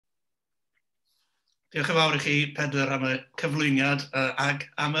Diolch yn fawr i chi, Pedr, am y cyflwyniad ag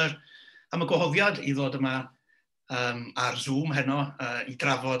am y gwahoddiad i ddod yma ar Zoom heno i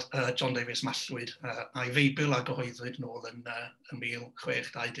drafod John Davies Mallwyd a'i Beibl a gyhoeddwyd nôl yn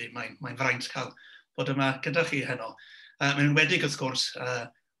 1620. Mae'n fraint cael bod yma gyda chi heno. Mae'n enwedig wrth gwrs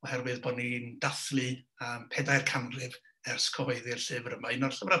oherwydd bod ni'n dathlu 4 canrif ers cyhoeddi'r llyfr yma. Un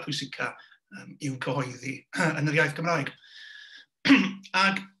o'r llyfrau pwysica i'w cyhoeddi yn yr iaith Gymraeg.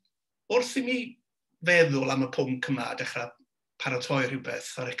 Ag wrth i mi feddwl am y pwnc yma, dechrau paratoi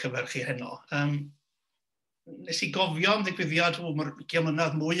rhywbeth ar eich cyfer chi heno, nes i gofio am ddigwyddiad 20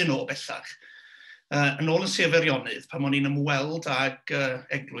 mlynedd mwy yn ôl bellach. Yn ôl yn Sef Eirionydd, pan o'n i'n ymweld ag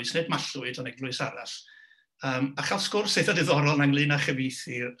eglwys, nid Mallwyd, ond eglwys arall, a chael sgwrs eitha diddorol ynglyn â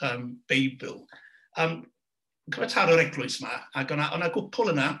chyfieithu'r Beibl. Cyfartaro'r eglwys yma, ac o'na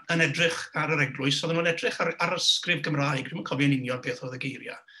gwpl yna yn edrych ar yr eglwys, oedden nhw'n edrych ar ysgrif Gymraeg, dwi'n cofio'n union beth oedd y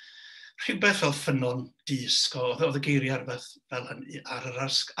geiriau. Rhywbeth fel ffynon disg, oedd y geiriau rhywbeth fel hynny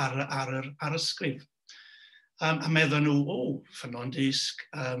ar ysgrif. A meddwl nhw, ffynon disg,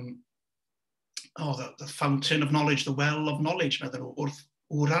 the fountain of knowledge, the well of knowledge, meddwl nhw, wrth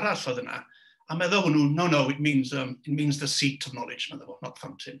wr arall oedd yna. A meddwl nhw, no, it means the seat of knowledge, meddwl, not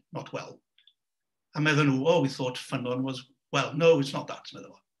fountain, not well. A meddwl nhw, we thought ffynon was well. No, it's not that,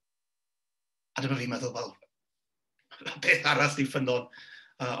 meddwl. A dyma fi meddwl, well, beth arall i ffynon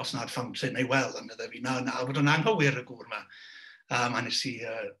os nad fountain neu well, a meddwl fi, na, bod yn anghywir y gŵr yma. A nes i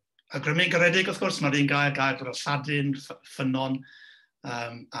agrymu garedig, wrth gwrs, mae'r un gair gyda'r Lladin, ffynon,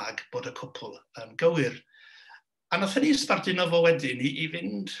 ag bod y cwpl yn gywir. A nath hynny sbarduno fo wedyn i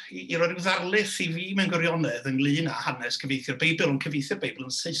fynd, i roi rhyw ddarlith i fi mewn gwirionedd ynglyn â hanes cyfieithu'r Beibl, ond cyfieithu'r Beibl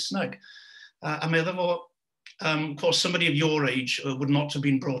yn Saesneg. A meddwl fo, of course, somebody of your age would not have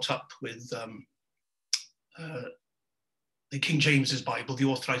been brought up with the King James's Bible, the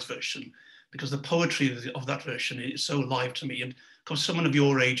authorized version, because the poetry of that version is so alive to me. And of course, someone of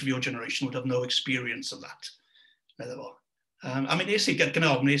your age, of your generation, would have no experience of that. Meddwl fo. I mean, nes i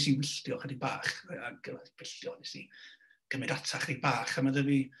gynnal, nes i wylltio chydig bach, nes i gymryd ata chydig bach, a meddwl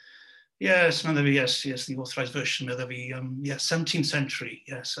fi, yes, the authorized version, meddwl fi, 17th century,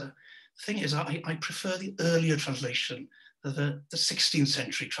 yes. The thing is, I prefer the earlier translation, the 16th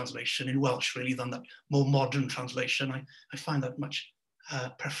century translation in Welsh, really, than that more modern translation. I find that much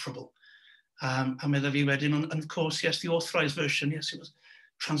preferable. A meddwl fi wedyn, and of course, yes, the authorized version, yes, it was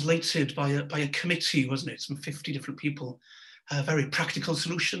translated by a committee, wasn't it? Some 50 different people. A very practical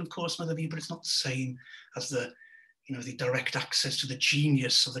solution, of course, meddwl fi, but it's not the same as the direct access to the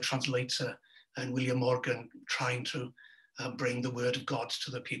genius of the translator and William Morgan trying to bring the word of God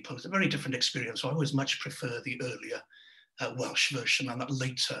to the people. It's a very different experience. So I always much prefer the earlier Welsh version and that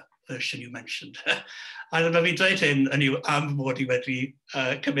later version you mentioned. A dyma fi'n dweud hyn yn yw am fod i wedi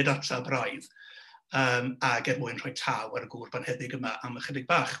cymryd ata braidd ac mwyn rhoi taw ar y gŵr banheddig yma am ychydig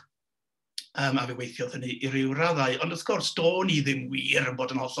bach. A fe weithiodd hynny i ryw raddau. Ond wrth gwrs, do'n i ddim wir yn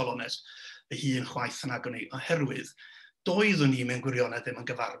bod yn hollol onest fy hun chwaith yn agoni, oherwydd doeddwn i mewn gwirionedd ddim yn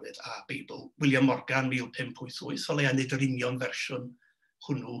gyfarwydd â Beibl. William Morgan, 1588, o leia nid yr union fersiwn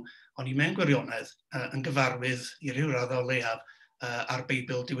hwnnw, ond i mewn gwirionedd yn gyfarwydd i ryw raddau o leiaf ar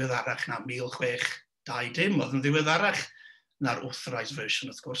Beibl diweddarach na 1620. Oedd yn ddiweddarach na'r authorized version,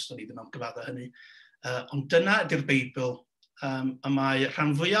 wrth gwrs, do'n i ddim am gyfadda hynny. Ond dyna ydy'r Beibl y mae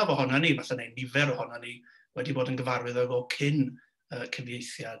rhan fwyaf ohono ni, falle neu nifer ohono ni, wedi bod yn gyfarwydd efo cyn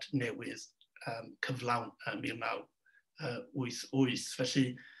cyfieithiad newydd cyflawn 1988. Felly,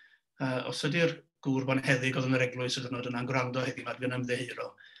 os ydy'r gŵr bonheddig oedd yn yr eglwys ydyn nhw yna'n gwrando heddiw, mae fi'n ymddehiro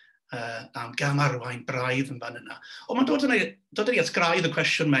am gamarwain braidd yn fan yna. Ond mae'n dod i atgraidd y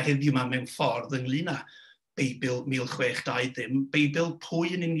cwestiwn mae heddiw yma mewn ffordd ynglyn â Beibl 1620. Beibl pwy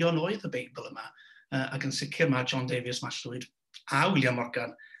yn union oedd y Beibl yma? Ac yn sicr mae John Davies Mallwyd a William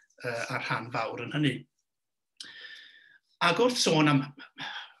Morgan ar rhan fawr yn hynny. Ac wrth sôn am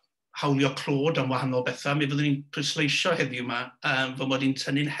hawlio clod am wahanol bethau, mi fyddwn ni'n pwysleisio heddiw yma fy mod i'n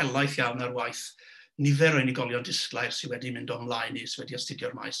tynnu'n helaeth iawn ar waith nifer o unigolion disglair sydd wedi mynd o'mlaen i, sydd wedi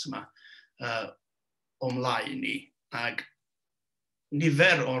astudio'r maes yma o'mlaen i. Ac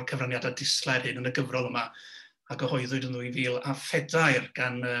nifer o'r cyfraniadau disglair hyn yn y gyfrol yma a gyhoeddwyd yn 2014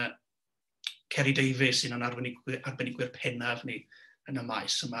 gan Ceri Davies, un o'n arbenigwyr pennaf ni yn y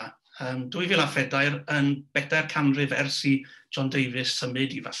maes yma. 2014 yn 4 canrif ers i John Davies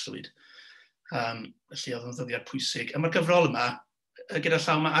symud i Mallwyd. Felly oedd yn ddyddiad pwysig. A mae'r gyfrol yma, gyda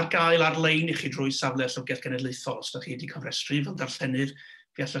llaw yma ar gael ar-lein i chi drwy safle Llyfrgell Genedlaethol. Os ydych chi wedi cofrestru fel darllenydd,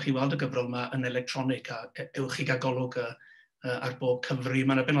 fe allwch chi weld y gyfrol yma yn electronic a ewch i gael golwg ar bob cyfri.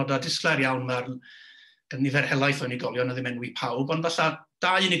 Mae'n benodau disglair iawn, mae'n nifer helaeth o unigolion a ddim enwi pawb, ond falle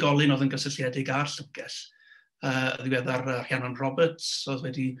dau unigolyn oedd yn gysylltiedig â'r llygell. Y ddiweddar Rhiannon Roberts, oedd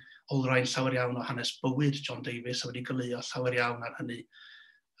wedi olrhain llawer iawn o hanes bywyd John Davies, a wedi goleuo llawer iawn ar hynny.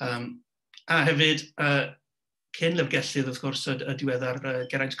 A hefyd, cyn lyfgellydd, wrth gwrs, y diweddar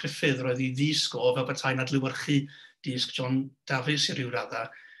Geraint Griffith, roedd ei ddisgo fel betai'n adlewyrchu disg John Davies i ryw raddau,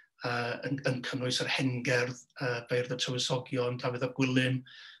 yn cynnwys yr hengerdd, beirdd y tywysogion, Dafydd ap Gwilym,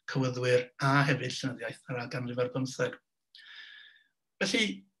 cywyddwyr, a hefyd llenyddiaeth ar ganrif ar 15. Felly,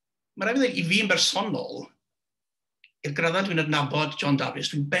 mae rhaid i ddweud, i fi'n bersonol, i'r graddau dwi'n adnabod John Davies,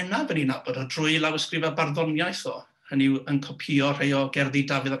 dwi'n bennaf yn ei nabod o drwy lawysgrifau barddoniaeth o. Hynny yw, yn copio rhai o gerddi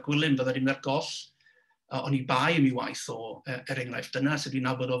Dafydd ap Gwilym, byddai ddim ar goll, ond i bai am ei waith o, enghraifft, dyna sydd wedi'i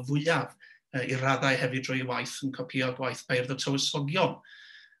nabod o fwyaf, i raddau hefyd drwy waith yn copio gwaith beirdd y tywysogion.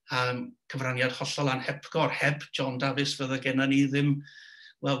 Cyfraniad hollol anhepgor, heb John Davies fydda gennym ni ddim,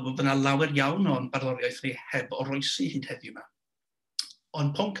 wel, fyna lawer iawn o'n barddoriaeth ni heb oroesi hyd heddiw yma.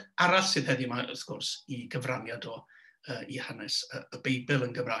 Ond pwnc arall sydd heddiw yma, wrth gwrs, i gyfraniad o i hanes y Beibl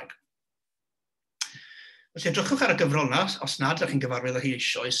yn Gymraeg. Felly, edrychwch ar y gyfrol yna, os nad ydych chi'n gyfarwydd â hi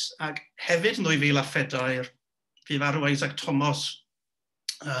eisoes, ac hefyd yn 2004, fi farw Isaac Thomas,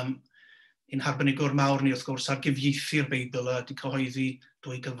 un harbenigwr mawr ni wrth gwrs ar gyfieithu'r Beibl a wedi cyhoeddi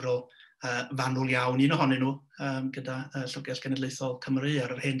 2 gyfrol fanwl iawn, un ohonyn nhw gyda Llyfrgell Genedlaethol Cymru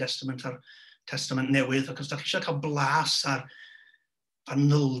ar yr Hen Testament a'r Testament Newydd, ac os ydych chi eisiau cael blas ar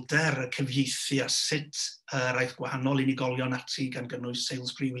fanylder y cyfieithu a sut raeth gwahanol unigolion ati gan gynnwys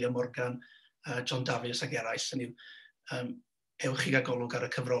Salisbury, William Morgan, John Davies ac eraill, hynny yw, ewch i gael golwg ar y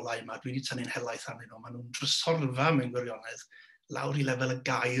cyfrolau yma, dwi wedi tynnu'n helaeth arnyn nhw, maen nhw'n drysorfa mewn gwirionedd, lawr i lefel y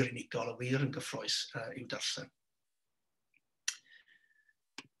gair unigol, y wir yn gyffroes i'w darllen.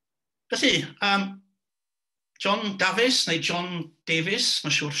 Felly, John Davies neu John Davies,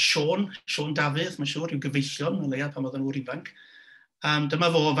 mae'n siŵr Sean Dafydd, mae'n siŵr i'w gyfeillion, yn leia pan oedd yn ŵr ifanc. Dyma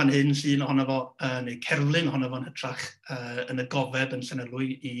fo fan hyn, llun ohono fo, neu cerflun ohono fo'n hytrach yn y gofeb yn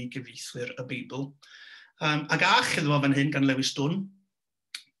Llanelwy i gyfieithwyr y Beibl. Ac ach iddo fo fan hyn gan Lewis Dwn,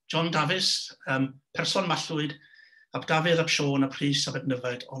 John Davies, person Mallwyd, ap Dafydd ap Siôn a Pris a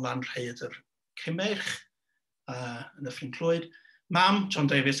Bednyfed o lan Rhaeadr Cymerch yn y Ffrin Clwyd. Mam, John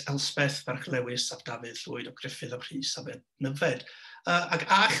Davies, Elspeth, ferch Lewis ap Dafydd Llwyd o Griffith a Pris a Bednyfed. Ac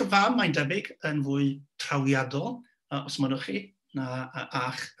ach y fam, mae'n debyg, yn fwy trawiadol, os mynwch chi, na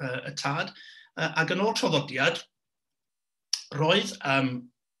ach y tad. Ac yn ôl traddodiad, roedd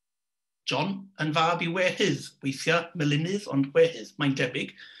John yn fab i wehydd, weithiau melynydd, ond wehydd, mae'n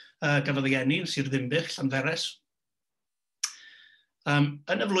debyg, gafodd ei eni yn Sir Ddimbych, Llanferes. Yn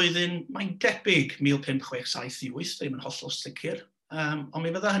y flwyddyn, mae'n debyg 1567 ddim yn hollol sicr, ond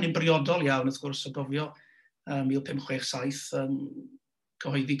mi fydda hynny'n briodol iawn, wrth gwrs, o gofio 1567,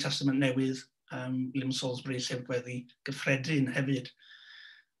 cyhoeddi Testament Newydd, William Salisbury, Llyfrgweddi gyffredin hefyd.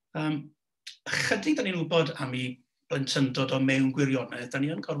 Chydig da ni'n wybod am ei blentyndod o mewn gwirionedd, da ni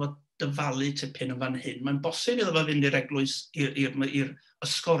yn gorfod dyfalu tipyn yn fan hyn. Mae'n bosib iddo fo fynd i'r eglwys, i'r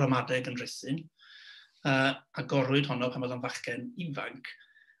ysgol ramadeg yn Rhuthun, a gorwyd honno pan oedd o'n fachgen ifanc.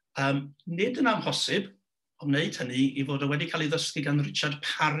 Nid yn amhosib o wneud hynny i fod o wedi cael ei ddysgu gan Richard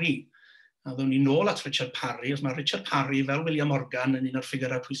Parry. A ddown ni nôl at Richard Parry, os mae Richard Parry fel William Morgan yn un o'r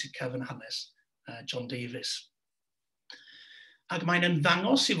ffigurau pwysicaf yn hanes John Davies. Ac mae'n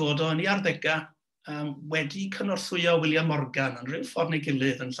ymddangos i fod o yn ei arddegau wedi cynorthwyo William Morgan yn rhyw ffordd neu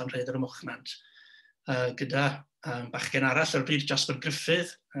gilydd yn Llanrhaeadr y Mochlant, gyda bachgen arall ar bryd Jasper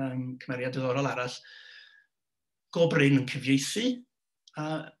Griffith, cymeriad diddorol arall, go brin yn cyfieithu,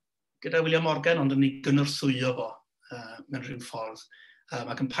 gyda William Morgan, ond yn ei gynorthwyo fo mewn rhyw ffordd,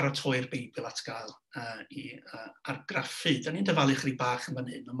 ac yn paratoi'r Beibl at gael i argraffu. Da ni'n dyfalu chydig bach yn fan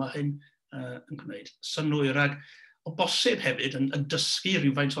hyn, ond mae hyn yn gwneud synwyr ag o bosib hefyd yn dysgu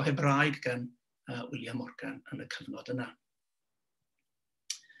rhywfaint o Hebraeg gan William Morgan yn y cyfnod yna.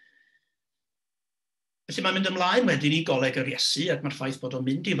 Felly mae'n mynd ymlaen wedyn i goleg yr Iesu, ac mae'r ffaith bod o'n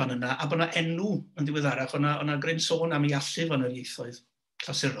mynd i fan yna, a bod yna enw yn ddiweddarach, o'na gryn sôn am ei allu fan yr ieithoedd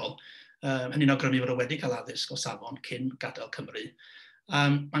clasurol, hynny'n awgrymu fod o wedi cael addysg o safon cyn gadael Cymru.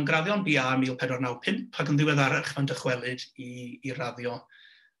 Mae'n graddio'n BA 1495 ac yn ddiweddarach mae'n dychwelyd i raddio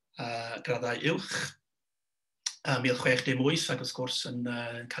graddau uwch 1618 ac wrth gwrs yn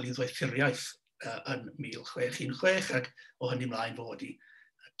cael ei ddweithuriaeth yn 1616 ac o hynny mlaen fo wedi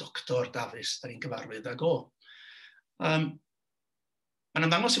Dr Davies, da ni'n gyfarwydd ag o. Mae'n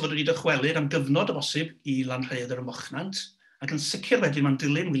ymddangos i fod wedi dychwelyd am gyfnod o bosib i Llanrhaeadr y Mochlant, ac yn sicr wedyn mae'n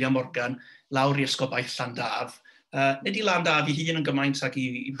dilyn William Morgan lawr i Esgobaeth Llandaf. Nid i Llandaf ei hun yn gymaint ag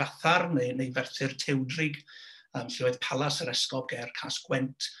i Fathar neu Ferthyr Tewdrig, lle oedd Palas yr Esgob ger Cas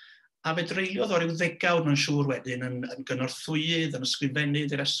Gwent, A fe dreuliodd o ryw ddegawd mewn siŵr wedyn yn gynorthwyydd, yn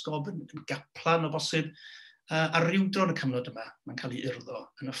ysgrifennydd i'r esgob, yn gaplan o bosib. A rywdro yn y cyfnod yma, mae'n cael ei urddo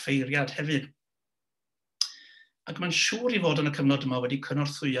yn offeiriad hefyd. Ac mae'n siŵr i fod yn y cyfnod yma wedi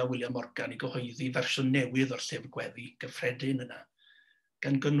cynorthwyo William Morgan i gyhoeddi fersiwn newydd o'r llyfr gweddi gyffredin yna,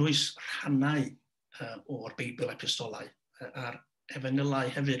 gan gynnwys rhannau o'r Beibl epistolau a'r Efengylau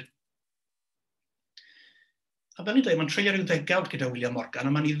hefyd. A fel ni'n dweud, mae'n treulio rhyw ddegawd gyda William Morgan,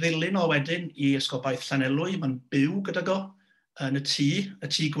 a mae'n ei ddilyn o wedyn i esgobaeth Llanelwy. Mae'n byw gyda go yn y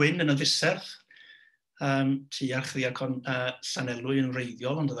tŷ gwyn yn y ddiserth. Tŷ archddiacon Llanelwy yn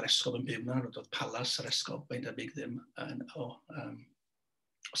wreiddiol, ond oedd yr esgob yn byw yna, oedd palas yr esgob, mae'n debyg ddim o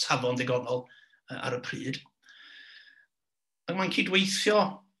safon ddigonol ar y pryd. Ac mae'n cydweithio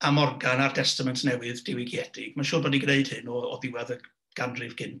â Morgan a'r Testament Newydd diwygiedig. Mae'n siŵr bod ni'n gwneud hyn o ddiwedd y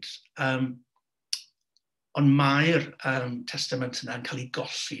ganrif gynt. Ond mae'r testament yna yn cael ei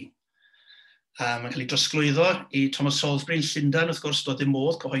golli. Mae'n cael ei drosglwyddo i Thomas Salisbury yn Llundain, wrth gwrs, doedd ddim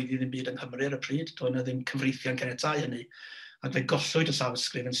modd cyhoeddi ddim byd yng Nghymru ar y pryd, doedd yna ddim cyfreithiau'n cenedau hynny, ac fe gollwyd y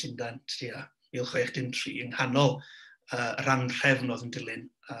llawysgrif yn Llundain tua 1613 yng nghanol yr anhrefn oedd yn dilyn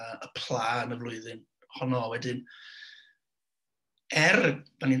y pla yn y flwyddyn honno wedyn.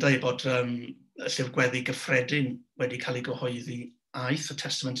 Da ni'n dweud bod y llyfr gweddi gyffredin wedi cael ei gyhoeddi aeth y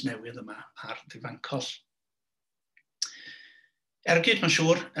Testament Newydd yma ar ddifancol. Ergyd, mae'n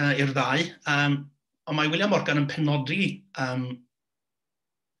siŵr, i'r ddau, ond mae William Morgan yn penodi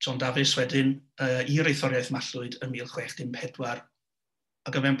John Davies wedyn i'r eithoriaeth Mallwyd yn 1614,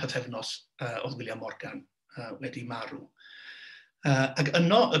 ac yn mewn pythefnos oedd William Morgan wedi marw. Ac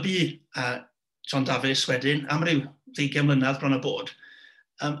yno y bu John Davies wedyn, am ryw 20 mlynedd bron y bod,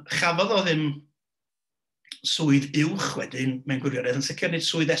 chafodd o ddim swydd uwch wedyn mewn gwirionedd, yn sicr nid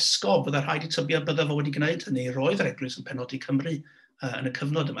swydd esgob, byddai rhaid i tybio bydda fo wedi gwneud hynny, roedd yr eglwys yn penodi Cymru yn y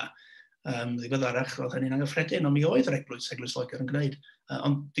cyfnod yma. Ddiweddarach roedd hynny'n anghyffredin, ond mi oedd yr eglwys Loegr yn gwneud.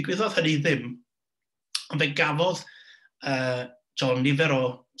 Ond digwyddodd hynny ddim, ond fe gafodd John nifer o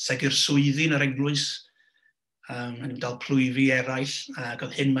segur swyddi yn yr eglwys, hynny'n dal plwyfi eraill, ac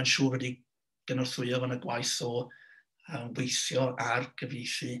oedd hyn mae'n siŵr wedi gynorthwyo fan y gwaith o weithio ar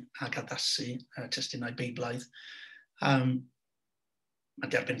gyfieithu ac addasu testunau Beiblaidd.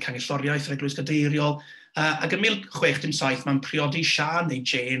 Mae'n derbyn cangylloriaeth yr eglwys gadeiriol. Ac yn 1617 mae'n priodi Siân neu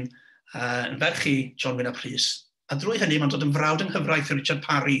Jane yn ferch i John Wynab Rhys. A drwy hynny mae'n dod yn frawd yng nghyfraith Richard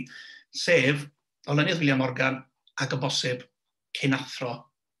Parry, sef olynydd William Morgan ac o bosib cenathro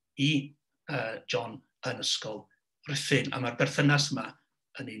i John yn ysgol Ruthun. A mae'r berthynas yma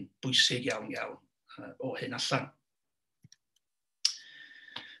yn un bwysig iawn o hyn allan.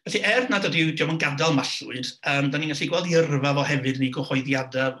 Felly, nad ydyw John yn gadael Mallwyd, da ni'n gallu gweld ei yrfa fo hefyd yn ei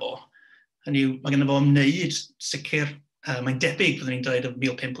gyhoeddiadau fo. Hynny yw, mae gennym fo ymwneud sicr, mae'n debyg byddwn ni'n dweud y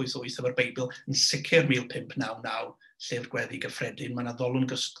 1588 efo'r Beibl, yn sicr 1599, llyfr gweddi gyffredin. Mae yna ddolyn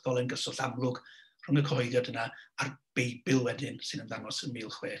gyswllt amlwg rhwng y cyhoeddiad yna a'r Beibl wedyn sy'n ymddangos yn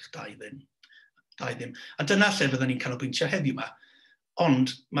 1620. A dyna lle byddwn ni'n canolbwyntio heddiw yma.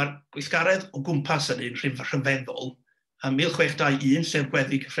 Ond mae'r gweithgaredd o gwmpas hynny'n rhyfeddol. 1621, llyfr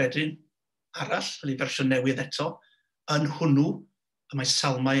gweddi cyffredin arall, hynny fersiwn newydd eto, yn hwnnw, y mae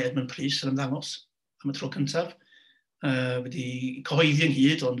salmau Edmund Pris yn ymddangos am y tro cyntaf. Wedi cyhoeddi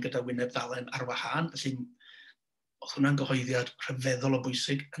ynghyd, ond gyda wyneb ddalen ar wahân. Felly, oedd hwnna'n gyhoeddiad rhyfeddol o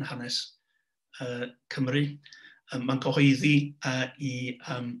bwysig yn hanes Cymru. Mae'n cyhoeddi i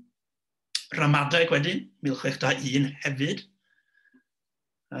ramadeg wedyn, 1621 hefyd.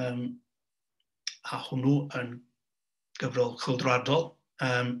 A hwnnw yn gyfrol chwyldroadol.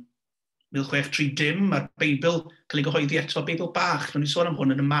 1630, mae'r Beibl cael ei gyhoeddi eto, Beibl bach, dwi'n sôn am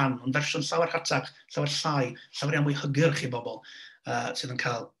hwn yn y man, ond fersiwn llawer hatach, llawer llai, llawer iawn mwy hygyrch i bobl sydd yn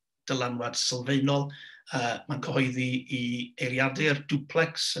cael dylanwad sylfaenol. Mae'n cyhoeddi i eiriadur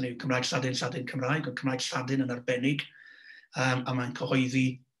duplex, hynny yw Cymraeg Lladin, Lladin Cymraeg, ond Cymraeg Lladin yn arbennig. A mae'n cyhoeddi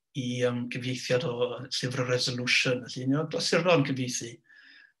i gyfieithiad o llyfr Resolution, felly un o'r glasuron cyfieithu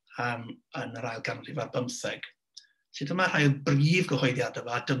yn yr ail ganrif ar 15. So dyma rhai o brif gyhoeddiadau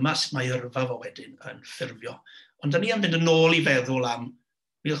fa, dyma sut mae yrfa fo wedyn yn ffurfio. Ond da ni yn mynd yn ôl i feddwl am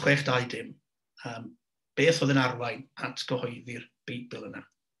 1620, beth oedd yn arwain at gyhoeddi'r Beibl yna.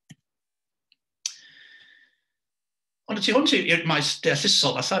 Ond y tu hwnt i'r maes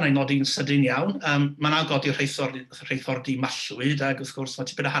deallusol, allan ei nodi'n sydyn iawn, mae'n awgodi'r rheithordi Mallwyd, ac wrth gwrs mae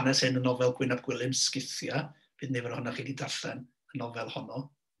tipyn o hanes hyn yn nofel Gwyn ap Gwilym, Sgithia, bydd nifer ohonoch chi wedi darllen y nofel honno,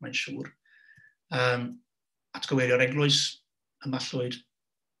 mae'n siŵr. Atgywirio'r eglwys, y Mallwyd,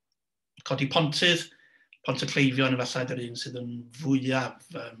 codi pontydd Cleifion efallai yr un sydd yn fwyaf,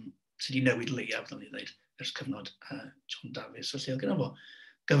 sydd wedi newid leiaf, ddylwn i ddweud, ers cyfnod John Davies. Felly oedd gyda fo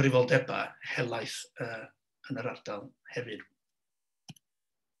gyfrifoldebau helaeth yn yr ardal hefyd.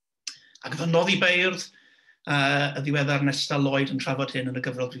 Ac oedd yn noddi beirdd, y ddiweddar Nesta Lloyd yn trafod hyn yn y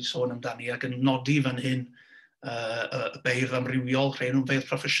gyfrol dwi'n sôn amdani, ac yn nodi fan hyn y beirdd amrywiol, rhai nhw'n beirdd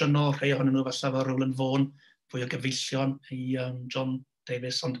proffesiynol, rhai ohonyn nhw falle fel Roland Vaughan, fwy o gyfeillion i John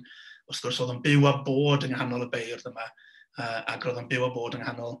Davies, ond wrth gwrs oedd yn byw a bod yng nghanol y beirdd yma, ac roedd yn byw a bod yng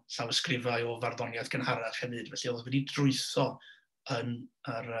nghanol llawysgrifau o farddoniaeth gynharach hefyd, felly oedd wedi drwytho yn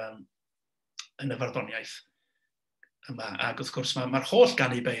y farddoniaeth yma. Ac wrth gwrs mae'r holl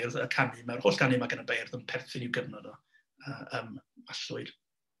ganu beirdd, mae'r holl ganu yma gan y beirdd yn perthyn i'w gyfnod o Mallwyd.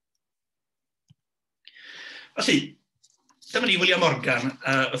 Felly, dyma ni William Morgan,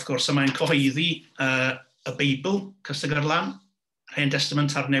 wrth gwrs, mae'n cyhoeddi y Beibl, Cyseg ar Lan, Hen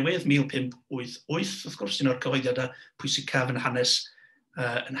Testament a'r Newydd, 1588, wrth gwrs, un o'r cyhoeddiadau pwysicaf yn hanes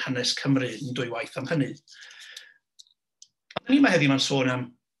Cymru, yn dwy waith am hynny. Ond ni mae heddiw yn sôn am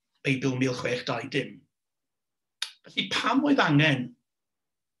Beibl 1620. Felly, pam oedd angen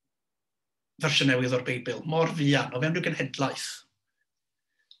fersiwn newydd o'r Beibl, mor fuan, o fewn rhyw genhedlaeth,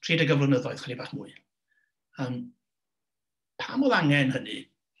 30 flynyddoedd, chydig bach mwy. Pam oedd angen hynny?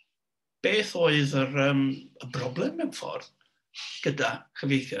 Beth oedd y broblem mewn ffordd gyda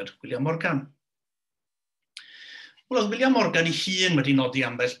chyfieithiad William Morgan? Wel, oedd William Morgan ei hun wedi nodi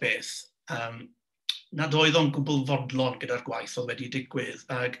ambell beth, nad oedd o'n gwbl fodlon gyda'r gwaith oedd wedi digwydd,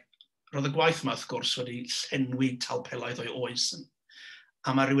 ac roedd y gwaith yma, wrth gwrs, wedi llenwi talpelaeth o'i oes, a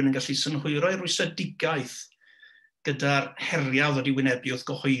mae rhywun yn gallu synhwyro i'r rwysedigaeth gyda'r heriau oedd wedi wynebu wrth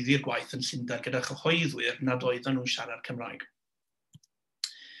gyhoeddi'r gwaith yn Llundain gyda chyhoeddwyr nad oedden nhw'n siarad Cymraeg.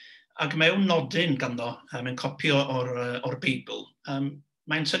 Ac mewn nodyn ganddo, mewn copi o'r Beibl,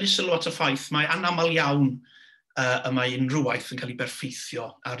 mae'n tynnu sylw at y ffaith mae anaml iawn y mae unrhyw waith yn cael ei berffeithio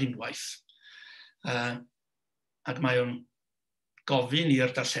ar unwaith. Ac mae'n gofyn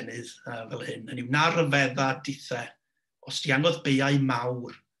i'r darllenydd fel hyn, hynny yw na ryfedda dithau os diangodd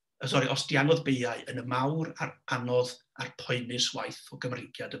beiau yn y mawr a'r anodd a'r poenus waith o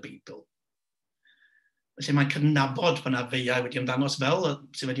gymreigiad y Beibl. Felly mae'n cydnabod bod yna feiau wedi ymddangos fel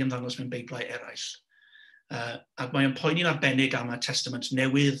sydd wedi ymddangos mewn Beiblau eraill. Ac mae'n poeni'n arbennig am y Testament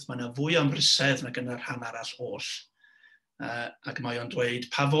Newydd, mae yna fwy o ymrysedd nag yn yr rhan arall oll. Ac mae'n dweud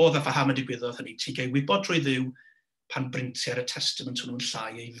pa fodd a pham y digwyddodd hynny, ti gei wybod drwy ddiw pan brintio'r y Testament hwnnw'n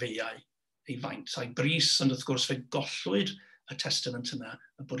llai ei feiau, ei faint a'i bris, ond wrth gwrs fe gollwyd y Testament yna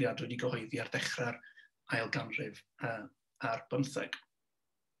y bwriadwyd i gyhoeddi ar dechrau'r ail ganrif ar 15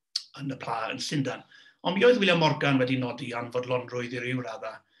 yn y pla yn Llundain. Ond mi oedd William Morgan wedi nodi anfodlonrwydd i ryw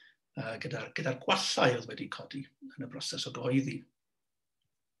raddau gyda'r gwallau oedd wedi codi yn y broses o gyhoeddi.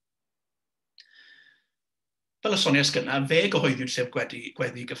 Fel y soniais gyna, fe gyhoeddiwyd Llyfr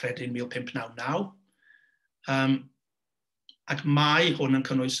Gweddi Gyffredin 1599, ac mae hwn yn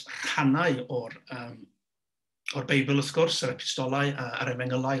cynnwys rhannau o'r Beibl, wrth gwrs, yr epistolau a'r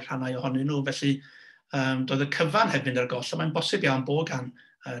efengylau, rhannau ohonyn nhw. Felly, doedd y cyfan hefyd ar goll, a mae'n bosib iawn bod gan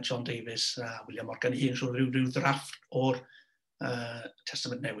John Davies a William Morgan ei hun rhyw ddrafft o'r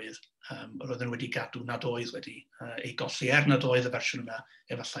Testament Newydd roedden nhw wedi gadw nad oedd wedi ei golli nad oedd y fersiwn yna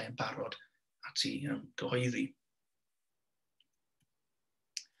efallai yn barod at ei gyhoeddi.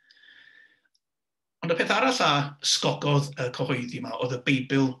 Ond y peth arall a sgogodd y cyhoeddi yma oedd y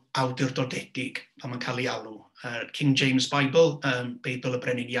Beibl awdurdodedig, pan mae'n cael ei alw. King James Bible, Beibl y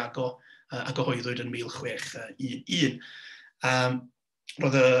Brenin Iago, a gyhoeddwyd yn 1611.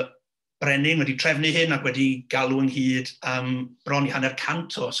 Roedd y brenin wedi trefnu hyn ac wedi galw ynghyd bron i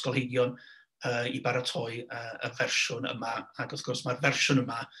 100 o ysgolheigion i baratoi y fersiwn yma. Ac wrth gwrs mae'r fersiwn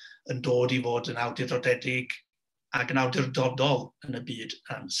yma yn dod i fod yn awdurdodedig ac yn awdurdodol yn y byd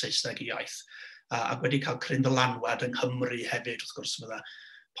Saesneg i iaith. Ac wedi cael cryn dylanwad yng Nghymru hefyd, wrth gwrs, fydda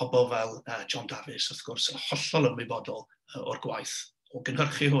pobl fel John Davies, wrth gwrs, yn hollol ymwybodol o'r gwaith, o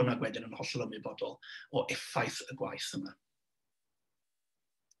gynhyrchu hwn ac wedyn yn hollol ymwybodol o effaith y gwaith yma.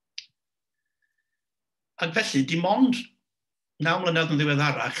 Ac felly, dim ond 9 mlynedd yn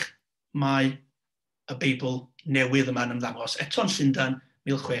ddiweddarach, mae y Beibl newydd yma'n ymddangos. Eto'n Llundain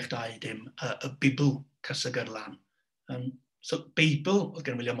 1620, y Beibl Cyseg ar Lan. So, Beibl, oedd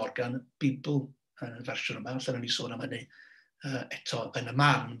gen William Morgan, Beibl yn y fersiwn yma, lle ni sôn am hynny eto yn y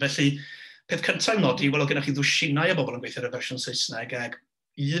man. Felly, peth cyntaf i'w nodi, wel, oedd gennych chi ddwsinau o bobl yn gweithio ar y fersiwn Saesneg, ac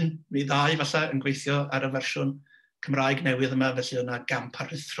 1 neu 2 falle yn gweithio ar y fersiwn Cymraeg newydd yma, felly yna gamp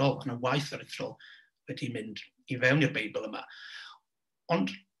aruthrol, yna waith aruthrol wedi mynd i fewn i'r Beibl yma. Ond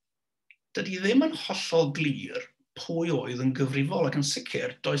dydy ddim yn hollol glir pwy oedd yn gyfrifol, ac yn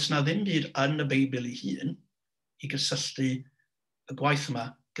sicr, does na ddim byd yn y Beibl ei hun i gysylltu y gwaith yma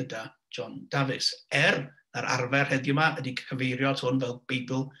gyda John Davies. Yr arfer heddiw yma ydy cyfeirio at hwn fel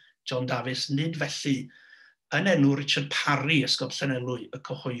Beibl John Davies, nid felly yn enw Richard Parry, Ysgol Llanelwy, y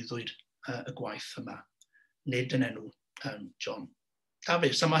cyhoeddwyd y gwaith yma, nid yn enw John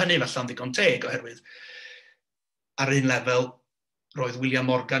Davies. A mae hynny falle'n ddigon teg, oherwydd ar un lefel roedd William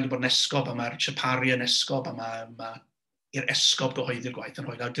Morgan wedi bod yn esgob, a mae Richard Parry yn esgob, a mae'r esgob gyhoeddi'r gwaith yn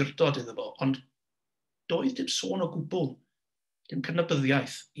rhoi awdurdod iddo fo. Ond doedd dim sôn o gwbl, dim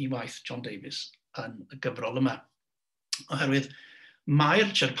cydnabyddiaeth i waith John Davies yn y gyfrol yma. Oherwydd mae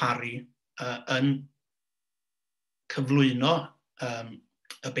Richard Parry yn cyflwyno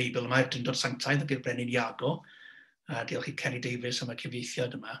y Beibl yma, Drindod Sanctaidd gyda'r Brenin Iago. Diolch i Kenny Davies am y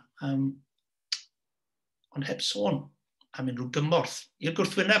cyfieithiad yma. Ond heb sôn am unrhyw gymorth. I'r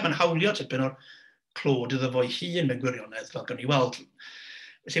gwrthwyneb mae'n hawlio tipyn o'r clod iddo fo'i hun mewn gwirionedd, fel gan ni weld.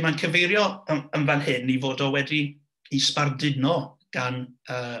 Felly mae'n cyfeirio yn fan hyn i fod o wedi isbarduno gan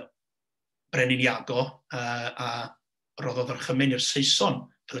Brenin Iago a roddodd orchymyn i'r Saeson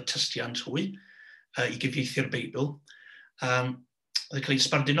fel y tystiant hwy i gyfieithu'r Beibl. Oedd yn cael ei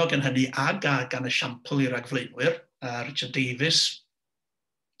isbarduno gan hynny a gan esiampl i'r ragflaenwyr, Richard Davies,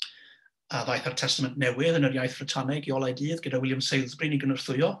 a ddaeth ar Testament Newydd yn yr iaith Frytaneg i olau dydd gyda William Salisbury i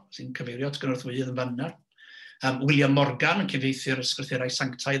gynorthwyo, sy'n cyfeirio at gynorthwyo yn fan yna. William Morgan yn cyfieithu'r ysgrythurau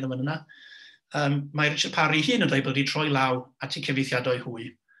sanctaidd yn fan yna. Mae Richard Parry hun yn dweud bod wedi troi law at ei cyfieithiadau hwy,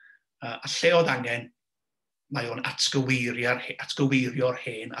 a lle oedd angen, mae o'n atgywirio'r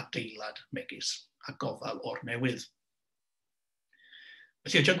hen adeilad megis a gofal o'r newydd.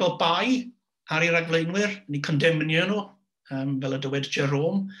 Felly, ydy'n gweld bai ar ei ragflaenwyr, ni condemnio nhw, fel y dywed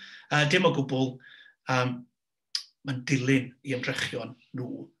Jerome, dim o gwbl, mae'n dilyn i ymdrechion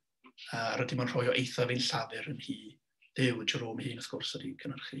nhw, a rydym yn rhoi o eithaf ein llafur yn hi. Dduw, Jerome hun, wrth gwrs, ydy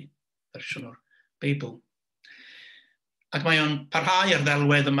cynhyrchu fersiwn o'r Beibl. Ac mae o'n parhau ar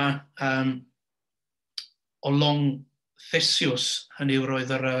ddelwedd yma o Long Theseus, hynny yw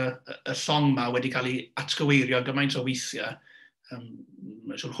roedd y llong yma wedi cael ei atgyweirio gymaint o weithiau,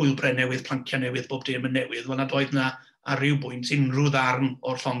 hwylbre newydd, plancia newydd, bob dim yn newydd, wel nad oedd yna ar ryw bwynt unrhyw ddarn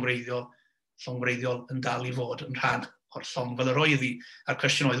o'r llongwreiddiol yn dal i fod yn rhan o'r llong fel yr oedd hi. A'r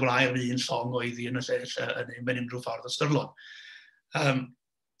cwestiwn oedd, wel a'r un llong oedd hi yn y lle yn unrhyw ffordd o styrlon.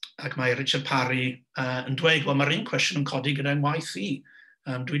 Ac mae Richard Parry yn dweud, wel mae'r un cwestiwn yn codi gyda'n waith i.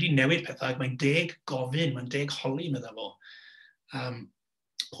 Dwi wedi newid pethau, ac mae'n deg gofyn, mae'n deg holi, medda fo.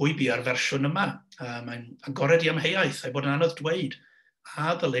 Pwy bu'r fersiwn yma? Mae'n agored i amheuaeth, ei bod yn anodd dweud.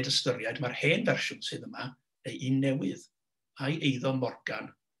 A ddyled ystyried, mae'r hen fersiwn sydd yma, neu un newydd, a'i eiddo Morgan,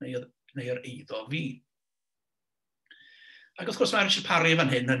 neu'r eiddo fi. Ac wrth gwrs mae Richard Parry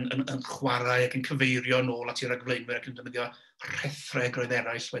fan hyn yn chwarae ac yn cyfeirio nôl at i'r ragflaenwyr ac yn defnyddio rhethreg roedd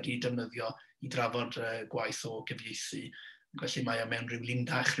eraill wedi defnyddio i drafod gwaith o gyfieithu. Felly mae o mewn rhyw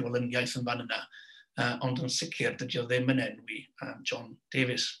lindach, rhyw olyniaeth yn fan yna. Ond yn sicr, dydy o ddim yn enwi John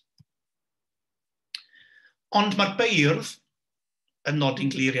Davies. Ond mae'r beirdd yn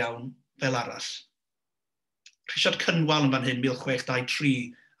nodi'n glir iawn fel arall. Richard Cynwal yn fan hyn,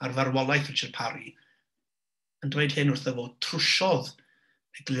 1623, ar farwolaeth Richard Parry, yn dweud hyn wrtho fo, trwsiodd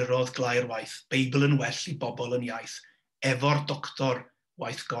eglurodd glai'r waith, Beibl yn well i bobl yn iaith, efo'r doctor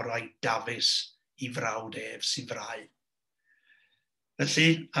waith gorau Davies i frawd ef sy'n frau. Felly,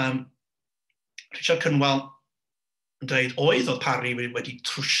 Richard Cynwal yn dweud, oedd Parry wedi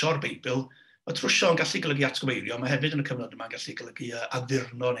trwsio'r Beibl, mae trwsio yn gallu golygu atgyweirio, mae hefyd yn y cyfnod yma yn gallu golygu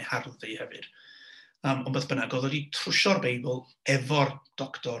addurno neu harddu hefyd. Ond beth bynnag, oedd wedi trwsio'r Beibl efo'r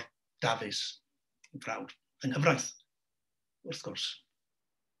doctor Davies, yn frawd, yng nghyfraith, wrth gwrs.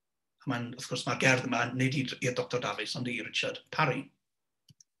 Wrth gwrs, mae'r gerdd yma nid i'r doctor Davies, ond i Richard Parry.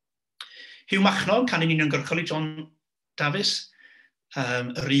 Hugh Machnol, canu'n uniongyrchol i John Davies,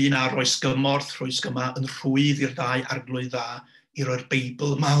 yr un a roes gymorth, roes gyma yn rhwydd i'r ddau arglwydd dda i roi'r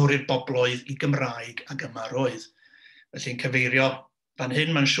Beibl mawr i'r bobloedd i Gymraeg ac yma roedd. Felly'n cyfeirio fan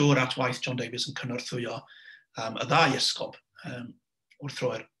hyn, mae'n siŵr at waith John Davies yn cynorthwyo y ddau esgob wrth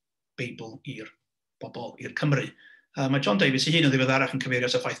roi'r Beibl i'r bobl, i'r Cymru. Mae John Davies ei hun yn ddiweddarach yn cyfeirio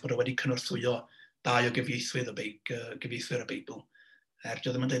at y ffaith bod o wedi cynorthwyo dau o gyfieithwyr y Beibl.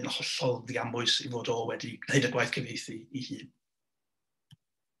 Dio ddim yn dweud yn hollol ddiamwys i fod o wedi gwneud y gwaith cyfieithu ei hun.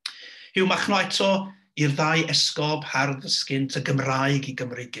 Hugh Machnol eto, i'r ddau esgob hardd ysgynt y Gymraeg i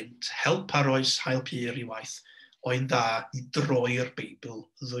Gymru gynt, help ar oes hael pyr i waith, oedd dda i droi'r Beibl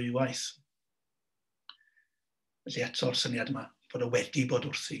ddwywaith. Felly eto'r syniad yma bod o wedi bod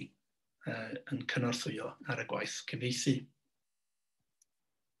wrthi yn cynorthwyo ar y gwaith cyfieithu.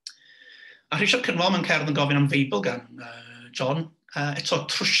 A Richard Cynwal mewn cerdd yn gofyn am Beibl gan John, eto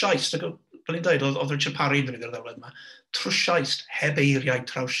trwsiaist, fel ni'n dweud, oedd Richard Parry yn ddefnyddio'r ddewled yma, trwsiaist heb eiriau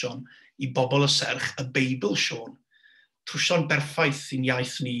trawsion i bobl y serch y Beibl, Siôn. Trwsio'n berffaith i'n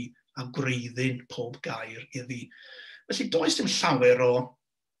iaith ni a gwreiddyn pob gair iddi. Felly, does dim llawer o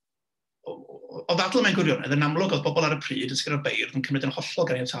ddadl mewn gwirionedd. Yn amlwg, oedd bobl ar y pryd yn sgil y beirdd yn cymryd yn hollol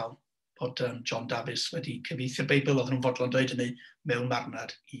ganiataol bod John Davies wedi cyfieithu'r Beibl, oedd nhw'n fodlon dweud hynny mewn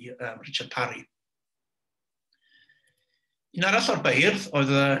marnad i Richard Parry. Un arall o'r beirdd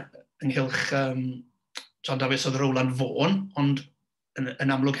oedd ynghylch John Davies oedd Rowland Vaughan, ond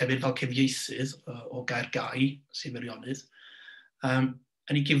yn amlwg hefyd fel cyfieithydd o gair gai, sy'n wirionydd, yn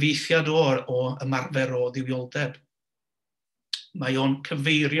ei gyfieithiad o ymarfer o ddiwioldeb. Mae o'n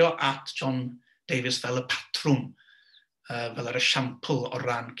cyfeirio at John Davies fel y patrwm, fel yr esiampl o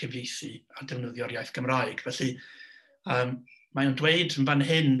ran cyfieithu a defnyddio'r iaith Gymraeg. Felly, mae o'n dweud yn fan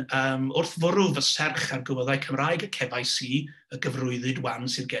hyn, wrth fwrw fy serch ar gywyddau Cymraeg y cefais i, y gyfrwyddyd wan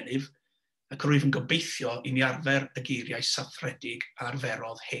sydd gennyf, ac rwyf yn gobeithio i ni arfer y geiriau sathfredig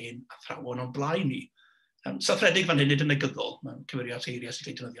arferodd hen a thrawon o'n blaen ni. Sathfredig fan hyn nid yn negyddol, mae'n cyfeirio at eiriau sydd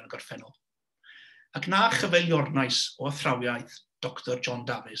wedi defnyddio yn y gorffennol. Ac na chyfeiliornais o athrawiaeth Dr John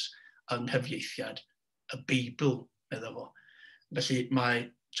Davies yng nghyfieithiad y Beibl, medda fo. Felly mae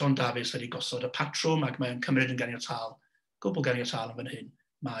John Davies wedi gosod y patrwm ac mae'n cymryd yn ganiataol, gwbl ganiataol yn fan hyn,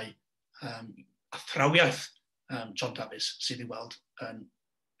 mae athrawiaeth John Davies sydd i weld yn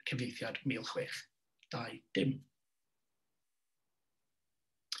cyfieithiad 1620.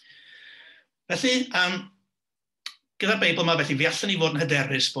 Felly, gyda'r Beibl yma, felly fi allan ni fod yn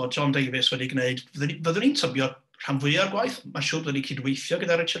hyderus bod John Davies wedi gwneud, fyddwn ni'n tybio rhan fwyaf o'r gwaith, mae'n siŵr bod wedi cydweithio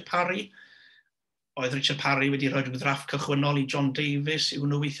gyda Richard Parry. Oedd Richard Parry wedi rhoi rhyw ddrafft cychwynnol i John Davies i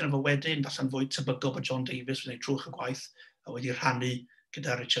hwnnw weithio yn fo wedyn, falle'n fwy tebygol bod John Davies wedi trwch y gwaith a wedi rhannu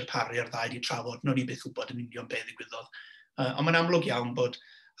gyda Richard Parry a'r ddau wedi trafod, nhw'n ni beth wybod yn union beth ddigwyddodd. Ond mae'n amlwg iawn bod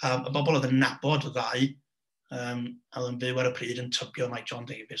y bobl oedd yn nabod y ddau a oedd yn byw ar y pryd yn tybio mai John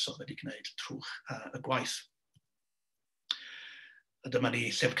Davies oedd wedi gwneud trwch y gwaith. Dyma ni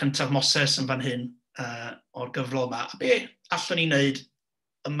llyfr cyntaf Moses yn fan hyn o'r gyfrol yma. A be allwn ni wneud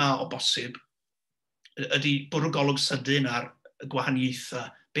yma o bosib ydy bwrw golwg sydyn ar y gwahaniaethau.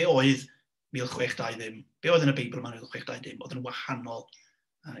 Be oedd 1620? Be oedd yn y Beibl yma 1620? Oedd yn wahanol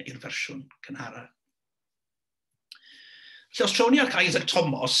i'r fersiwn cynhara. Felly, os trown ni ar Isaac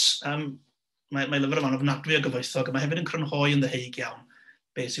Thomas, mae lyfr yma'n ofnadwy o gyfoethog, a mae hefyd yn crynhoi yn ddeheig iawn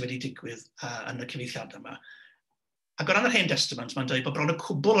beth sydd wedi digwydd yn y cyfieithiadau yma. Ac o ran yr Hen Testament, mae'n dweud bod bron y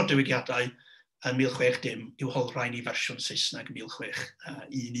cwbl o'r diwygiadau yn 1610 i'w holrain i fersiwn Saesneg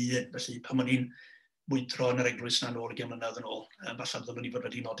 1611. Felly, pan o'n i'n mwydro yn yr eglwys yna nôl 20 mlynedd yn ôl, falle ddylwn ni fod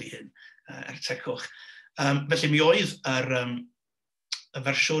wedi nodi hyn tegwch. Felly, mi oedd y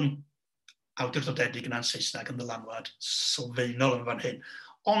fersiwn awdurdodedig yna'n Saesneg yn ddylanwad sylfaenol yn fan hyn.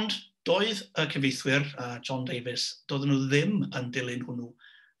 Ond doedd y cyfieithwyr, John Davies, doedden nhw ddim yn dilyn hwnnw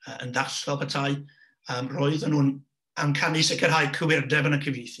yn dall fel petai. Roedden nhw'n amcanu sicrhau cywirdeb yn y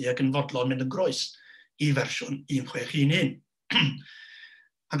cyfieithu ac yn fodlon mynd yn groes i fersiwn 1611.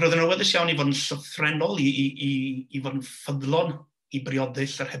 Ac roedden nhw'n awyddus iawn i fod yn llythrenol, i fod yn ffyddlon i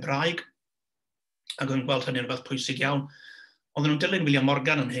briodyll yr Hebraeg. Ac oedden nhw'n gweld hynny'n rhywbeth pwysig iawn. Oedden nhw'n dilyn William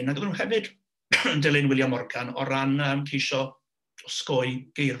Morgan yn hyn, ac oedden nhw hefyd yn dilyn William Morgan o ran ceisio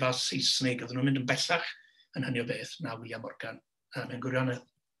osgoi geirfa Saesnig. Oedden nhw'n mynd yn bellach yn hynny o beth na William Morgan mewn gwirionedd.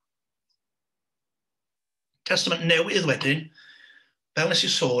 Testament newydd wedyn, fel nes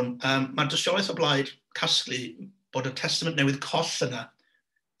i sôn, mae'r dystiolaeth o blaid casglu bod y Testament newydd coll yna,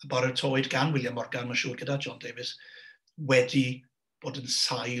 a baratoed gan William Morgan, mae'n siŵr gyda John Davies, wedi bod yn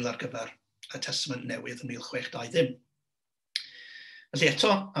sail ar gyfer y Testament newydd yn 1620. Felly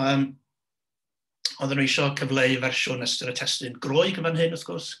eto, oedden nhw eisiau cyfleu fersiwn ystyr y testun Groeg yn fan hyn, wrth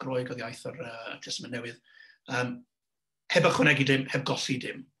gwrs, Groeg oedd iaith o'r Testament newydd, heb ychwanegu dim, heb golli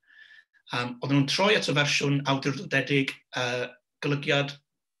dim. Oedden nhw'n troi at y fersiwn awdurdodedig golygiad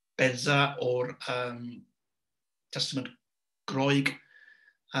bedda o'r Testament Groeg,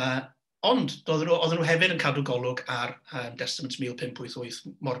 ond oedden nhw hefyd yn cadw golwg ar Testament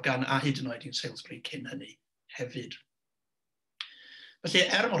 1588 Morgan a hyd yn oed i'n Salisbury cyn hynny hefyd. Felly,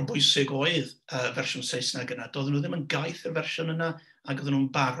 mor bwysig oedd fersiwn Saesneg yna, doedden nhw ddim yn gaeth y fersiwn yna, ac oedden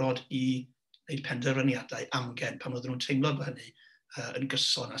nhw'n barod i wneud penderfyniadau amgen pan oedden nhw'n teimlo bod hynny yn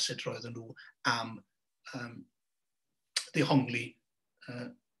gyson â sut roedden nhw am ddihongli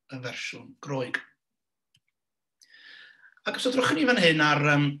y fersiwn Groeg. Ac os edrychwn ni fan hyn ar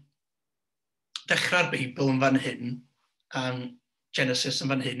dechrau'r Beibl yn fan hyn, Genesis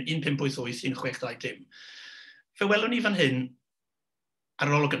yn fan hyn, 1588, 1620, fe welwn ni fan hyn, ar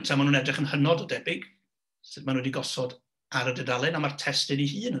ôl o gyntaf, maen nhw'n edrych yn hynod o debyg, sut maen nhw wedi gosod ar y dudalen, a mae'r testun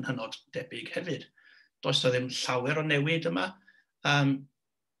ei hun yn hynod debyg hefyd. Does da ddim llawer o newid yma.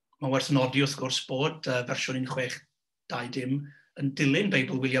 Mae'n werth nodi wrth gwrs bod fersiwn 1620 yn dilyn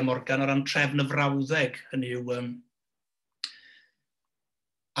Beibl William Morgan o ran trefn y frawddeg. Hynny yw,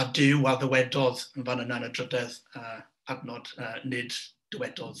 a Duw a ddywedodd yn fan yna yn y drydedd adnod, nid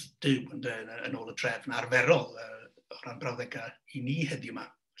dywedodd Duw yn ôl y trefn arferol o ran brawddegau i ni heddiw yma.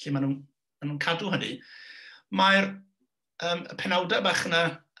 Felly maen nhw'n cadw hynny. Mae'r penawdau bach yna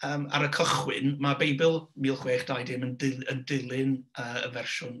ar y cychwyn, mae Beibl 1620 yn dilyn y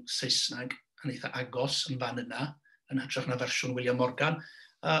fersiwn Saesneg yn eitha agos yn fan yna, yn hytrach na fersiwn William Morgan.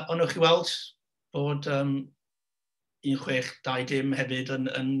 Ond wch chi weld bod 1620 hefyd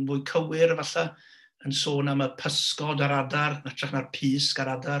yn fwy cywir efallai, yn sôn am y pysgod ar adar, yn hytrach na'r pisg ar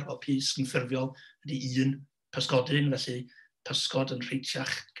adar, o pisg yn ffurfiol ydy un pysgodyn, felly pysgod yn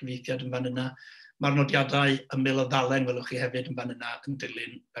rheitiach cyfieithiad yn fan yna. Mae'r nodiadau ymyl o ddalen, welwch chi hefyd yn fan yna, yn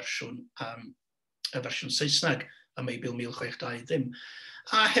dilyn y fersiwn Saesneg y Beibl 1620.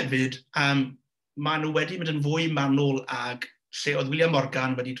 A hefyd, maen nhw wedi mynd yn fwy manwl ag lle oedd William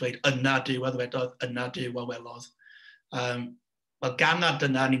Morgan wedi dweud yna Duw a ddwedodd, yna Duw a welodd. Wel, gan a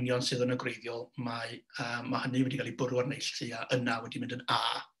dyna yn union sydd yn y gwreiddiol, mae hynny wedi cael ei bwrw ar neilltu a yna wedi mynd yn a.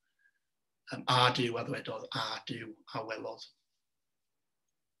 A Duw a ddwedodd, a Duw a welodd.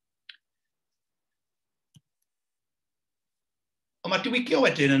 Ond mae'r diwygio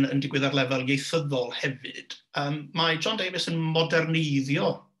wedyn yn digwydd ar lefel ieithyddol hefyd. Mae John Davies yn moderneiddio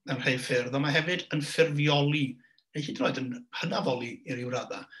mewn rhai ffyrdd, ond mae hefyd yn ffurfioli, neu hyd yn oed yn hynafoli i ryw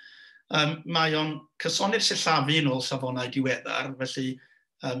raddau. Mae o'n cysoni'r sillafu yn ôl safonau diweddar, felly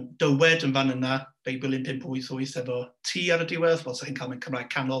dywed yn fan yna, Beibl 1588 efo T ar y diwedd, fel sa chi'n cael mewn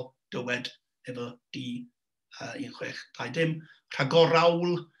Cymraeg canol, dywed efo D 1620.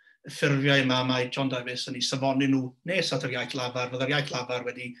 Rhagorawl y ffurfiau yma mae John Davies yn ei safonu nhw nes at yr iaith lafar. Fydd yr iaith lafar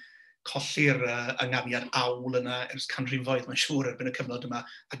wedi colli'r ynganiad awl yna ers canrifoedd, mae'n siŵr erbyn y cyfnod yma,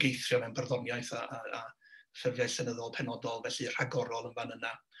 ag eithrio mewn barddoniaeth a ffurfiau llenyddol penodol, felly rhagorol yn fan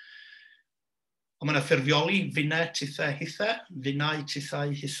yna. Ond mae yna ffurfioli finnau, tithau, hithau, finnau,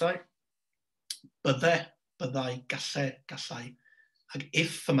 tithau, hithau, byddai, gallau, ag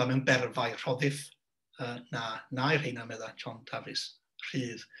if yma mewn berfau, rhoddiff, na'r rheina medda John Davies,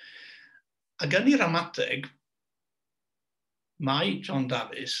 rhydd. Ac yn ei ramadeg, mae John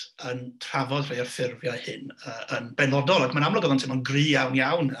Davies yn trafod rhai o'r ffurfiau hyn yn benodol, ac mae'n amlwg oedd yn teimlo'n gry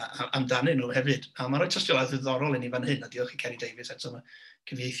iawn amdanyn nhw hefyd. A mae'n rhoi tystiolaeth ddiddorol i ni fan hyn, a diolch i Ceri Davies eto am y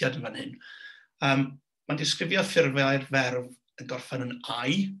cyfieithiad yn fan hyn. Mae'n disgrifio ffurfiau'r ferf yn gorffen yn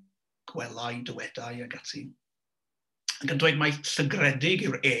ai, gwelau, dywedau ag ati. Ac yn dweud mai llygredig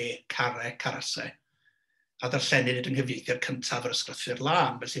yw'r carre, carasau, a ddarllenid yn nghyfieithiad cyntaf yr ysgrythu'r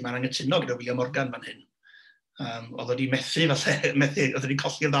lan, felly mae'n anghytuno gyda William Morgan fan hyn. Oedd wedi methu, oedd wedi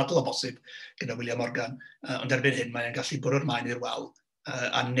colli'r ddadl o bosib gyda William Morgan, ond erbyn hyn mae'n gallu bwrw'r maen i'r wal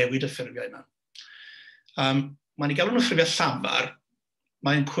a newid y ffurfiau yma. Mae'n ei galw nhw'n ffurfiau llafar,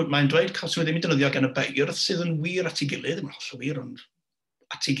 mae'n dweud cael sy'n ddim yn defnyddio gan y beirdd sydd yn wir at ei gilydd, mae'n holl wir, ond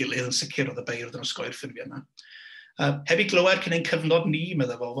at ei gilydd yn sicr oedd y beirdd yn osgoi'r ffurfiau yma. Heb i glywed cyn ein cyfnod ni,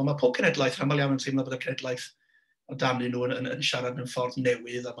 meddwl fo, mae pob cenedlaeth, rhaid iawn yn teimlo bod y cenedlaeth o danu nhw yn siarad mewn ffordd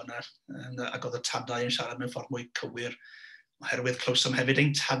newydd, ac oedd y tadau yn siarad mewn ffordd mwy cywir, oherwydd clywsom hefyd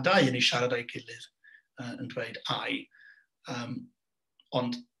ein tadau yn ei siarad â'i gilydd yn dweud ai.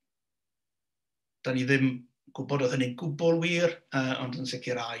 Ond da ni ddim gwybod oedd hynny'n gwbl wir, ond yn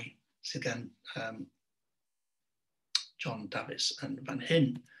sicr ai sydd gen John Davies yn fan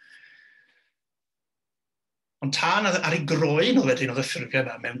hyn. Ond tan ar ei groen oedd wedyn oedd y ffurfiau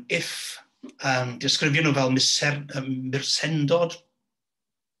yma mewn if, disgrifio nhw fel myrsendod,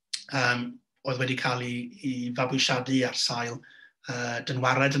 oedd wedi cael ei fabwysiadu ar sail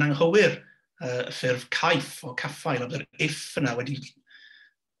dynwared yn anghywir, y ffurf caiff o caffael, oedd yr if yna wedi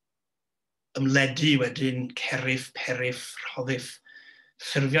ymledu wedyn ceriff, periff, rhoddiff,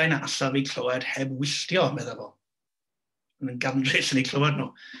 ffurfiau yna allaf ei clywed heb wylltio, meddwl fo. Yn gandryll yn ei clywed nhw.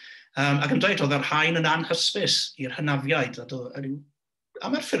 Ac yn dweud oedd yr rhain yn anhysbys i'r hynafiaid. A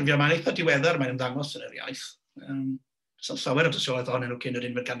mae'r ffurfiau mae'n eitha diweddar mae'n ymddangos yn yr iaith. Sa'n llawer o dystiolaeth ohonyn nhw cyn yr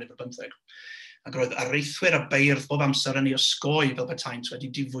 15 ar 15. Ac roedd areithwyr a beirdd bob amser yn ei osgoi fel betaint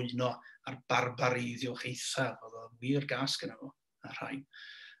wedi difwyno ar barbariddiwch eithaf. Oedd o wir gas gyda fo, a rhain.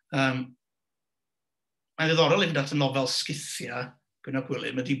 Mae'n ddiddorol i fynd at y nofel Sgithia, Gwyn ap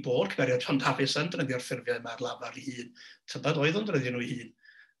Gwilym, ydy bod cyfeirio John Davies yn defnyddio'r ffurfiau yma ar lafar ei hun. Tybed oedd o'n defnyddio nhw ei hun.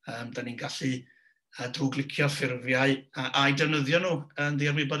 Da ni'n gallu drwy glicio ffurfiau a'i defnyddio nhw yn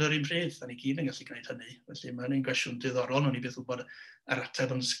ddiarwybod yr un pryd. Da ni gyd yn gallu gwneud hynny. Felly mae'n ein gwestiwn diddorol, ond ni beth wybod yr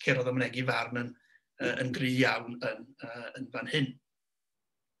ateb yn sicr oedd ymnegu farn yn gry iawn yn fan hyn.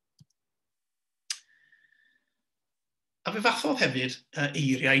 A fe fathodd hefyd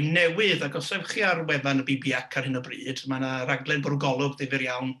eiriau newydd, ac os ewch chi ar wefan y BBC ar hyn o bryd, mae yna raglen bwrw golwg ddifyr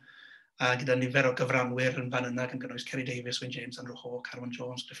iawn gyda nifer o gyfranwyr yn fan yna, gan gynnwys Kerry Davies, Wyn James, Andrew Hawke, Carwyn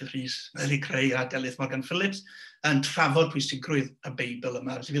Jones, Griffith Rhys, Eli Creu a Delyth Morgan Phillips, yn trafod pwysigrwydd y Beibl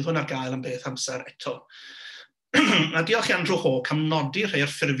yma. Felly fydd hwn ar gael am beth amser eto. A diolch i Andrew Hawke am nodi rhai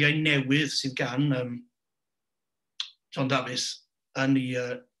o'r ffurfiau newydd sydd gan John Davies yn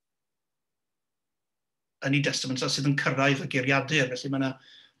ei testament sydd yn cyrraedd y geiriadur. Felly mae yna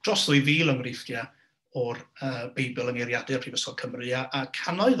dros 2,000 o enghreifftiau o'r Beibl yng ngeiriadur Prifysgol Cymru, a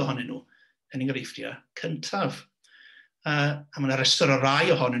cannoedd ohonyn nhw yn enghreifftiau cyntaf. A mae yna restr o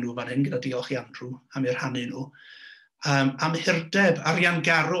rai ohonyn nhw fan hyn, gyda diolch i Andrew am eu rhannu nhw. Am hirdeb,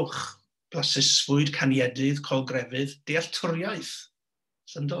 ariangarwch, blasysfwyd, caniegydd, colgrefydd, dealltwriaeth,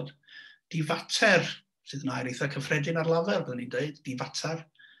 syndod, difater, sydd yn air eitha cyffredin ar lafer, byddwn ni'n dweud, difater,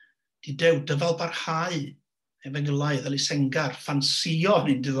 didew, dyfal barhau, efengylaidd, elusengar, ffansio,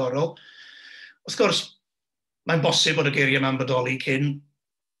 hynny'n diddorol. Wrth gwrs, mae'n bosib bod y geiriau yma'n bodoli cyn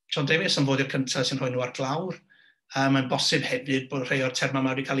John Davies yn fod i'r cyntaf sy'n rhoi nhw ar glawr. Mae'n bosib hefyd bod rhai o'r termau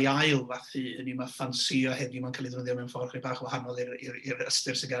yma wedi cael ei ail-fathu, hynny mae ffansio heddiw mae'n cael ei ddefnyddio mewn ffordd chydig bach wahanol i'r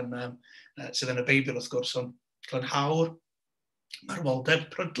ystyr sydd yn y Beibl, wrth gwrs, ond glanhawr, marwoldeb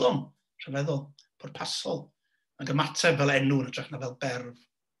prydlon, rhyfeddol, pwrpasol, ac ymateb fel enw yn ytrach na fel berf.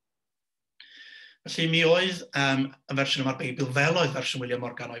 Felly mi oedd y fersiwn yma'r Beibl, fel oedd fersiwn William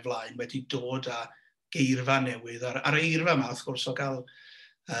Morgan o'i flaen, wedi dod â geirfa newydd. A'r eirfa yma, wrth gwrs, o gael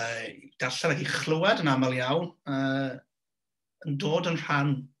darllen ac i chlywed yn aml iawn, yn dod yn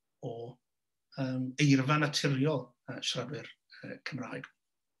rhan o eirfa naturiol siaradwyr Cymraeg.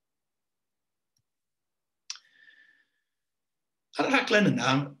 Ar y rhaglen yna,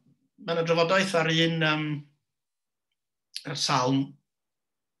 mae yna drafodaeth ar ar salm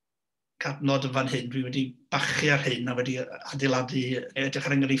cadnod yn fan hyn. Dwi wedi bachu ar hyn a wedi adeiladu, edrych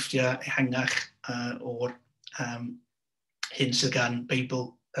ar enghreifftiau ehangach o'r hyn sydd gan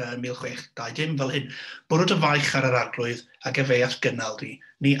Beibl 1620 fel hyn. Bwrw dy faich ar yr arglwydd ac efeall gynnal di,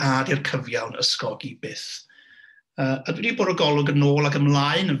 ni ad i'r cyfiawn ysgogi byth. A dwi wedi bwrw golwg yn ôl ac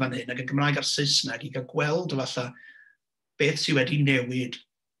ymlaen yn fan hyn, ac yn Gymraeg a'r Saesneg, i gael gweld efallai beth sydd wedi newid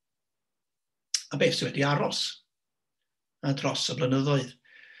a beth sydd wedi aros dros y blynyddoedd.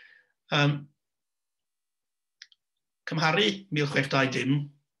 Cymharu 1620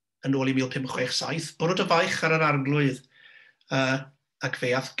 yn ôl i 1567, bwrw dy faich ar yr arglwydd ac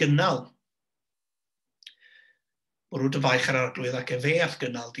feath gynnal. Bwrw dy faich ar yr arglwydd ac feath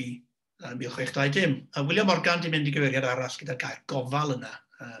gynnal di 1620. William Morgan di mynd i gyfeiriad arall gyda'r gair gofal yna,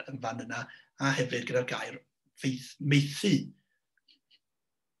 yn fan yna, a hefyd gyda'r gair meithu.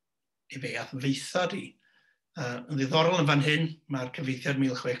 Feath feitha di. Yn ddiddorol yn fan hyn, mae'r cyfieithiad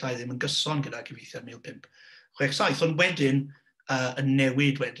 1620 yn gyson gyda'r cyfieithiad 1567, ond wedyn, yn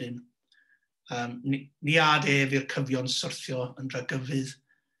newid wedyn, ni ad ef i'r cyfion syrthio yn dragyfydd,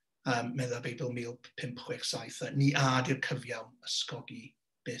 medda Beibl 1567, ni ad i'r cyfiawn ysgogi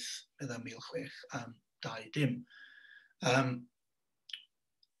byth, medda 1620.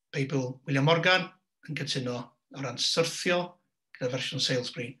 Beibl William Morgan yn cytuno o ran syrthio, gyda fersiwn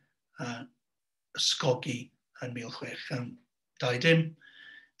Salisbury, ysgogi yn 1620.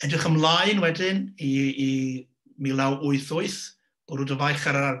 Edrych ymlaen wedyn i 1988, bwrw dy faich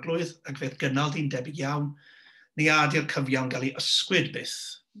ar yr arglwydd ac fe'th gynnal di'n debyg iawn, ni ad i'r cyfiawn gael ei ysgwyd byth.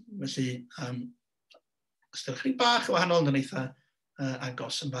 Felly, ystyr chydig bach o wahanol yn eitha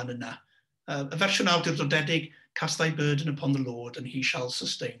agos yn fan yna. Y fersiwn awdurdodedig, cast thy burden upon the Lord and he shall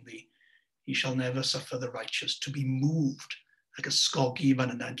sustain thee. He shall never suffer the righteous to be moved. Ac ysgogi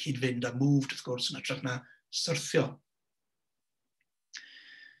fan yna yn cyd-fynd a moved, wrth gwrs, yn ytrach na syrthio.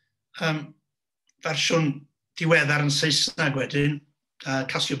 Fersiwn diweddar yn Saesneg wedyn,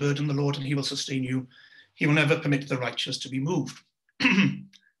 cast your burden on the Lord and he will sustain you. He will never permit the righteous to be moved.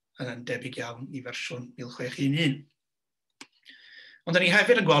 Yn debyg iawn i fersiwn 1611. Ond da ni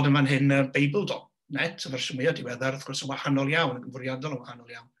hefyd yn gweld yn fan hyn Beibl.net, y fersiwn mwyaf diweddar, wrth gwrs yn wahanol iawn, yn fwriadol yn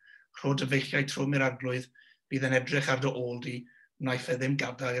wahanol iawn. Rho dy feichiau trwm i'r arglwydd, bydd yn edrych ar dy ôl di, wnaeth e ddim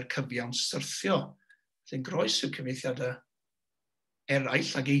gadael i'r cyfiawn syrthio. Felly'n groes yw cyfeithiadau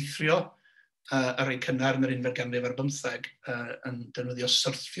eraill ag eithrio yr ei cynnar yn yr 11 ganrif ar 15 yn defnyddio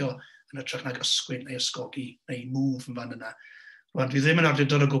syrthio yn ytrach nag ysgwyd neu ysgogi neu move yn fan yna. Rwan, dwi ddim yn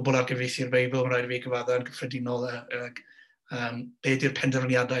awdurdod o gwbl ar gyfieithu'r Beibl, mae'n rhaid i fi gyfadda yn gyffredinol be di'r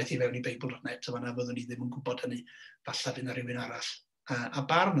penderfyniadaeth i fewn i Beibl.net, a fanna fyddwn ni ddim yn gwybod hynny, falle fydd yna rhywun arall a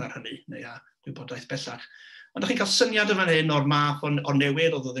barn ar hynny, neu a gwybodaeth bellach. Ond ydych chi'n cael syniad yn fan hyn o'r math o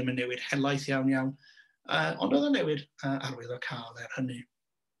newid, oedd o ddim yn newid helaeth iawn iawn, ond oedd o newid arwydd o cael hynny.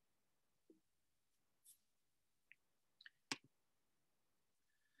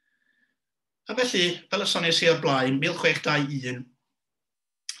 A felly, fel y soniais i o'r blaen, 1621,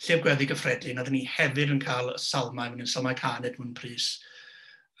 Llyfr Gweddi Gyffredin, a dyn ni hefyd yn cael y salmau, salmau caned mewn pris.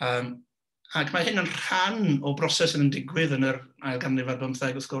 Ac mae hyn yn rhan o broses yn digwydd yn yr ail ganrif ar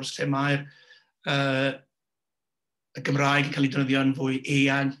 15, wrth gwrs, lle mae'r y Gymraeg yn cael ei defnyddio'n fwy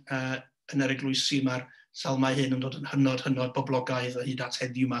eang yn yr eglwysi. Mae'r salmau hyn yn dod yn hynod boblogaidd o hyd at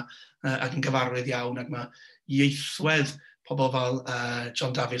heddiw yma ac yn gyfarwydd iawn, ac mae ieithwedd pobl fel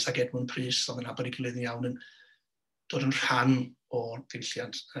John Davies ac Edmund Pris, oedd yn abod i gilydd yn iawn, yn dod yn rhan o'r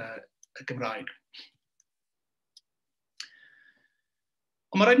diwylliant y Gymraeg.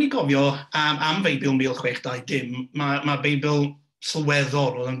 Ond mae rhaid ni gofio am Beibl 1620, mae Beibl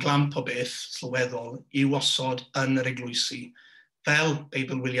sylweddol, oedd yn glamp o beth sylweddol i'w osod yn yr eglwysi. Fel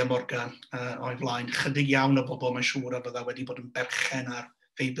Beibl William Morgan o'i flaen, chydig iawn o bobl mae'n siŵr a bydda wedi bod yn berchen ar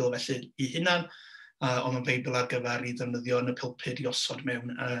Beibl felly i hunan, ond mae'n Beibl ar gyfer i ddefnyddio yn y pulpud i osod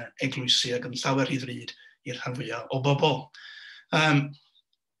mewn eglwysi ac yn llawer rhy ddrud i'r rhan fwyaf o bobl.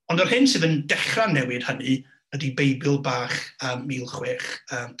 Ond yr hyn sydd yn dechrau newid hynny ydy Beibl bach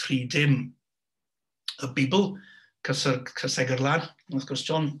 1630. Y Beibl Cysegyrlan, wrth gwrs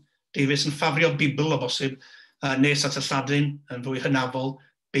John Davies yn ffafrio Beibl o bosib, nes at y Lladin yn fwy hynafol,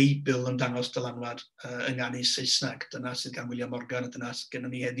 Beibl yn dangos dylanwad yng nganu Saesneg. Dyna sydd gan William Morgan a dyna sydd gen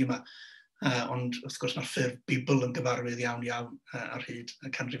ni heddiw yma. Ond wrth gwrs mae'r ffurf Beibl yn gyfarwydd iawn ar hyd y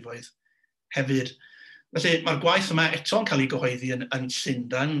canrifoedd hefyd. Felly mae'r gwaith yma eto'n cael ei gyhoeddi yn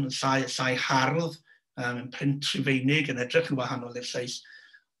Llundain, llai hardd, yn print Rhufeinig yn edrych yn wahanol i'r lleill.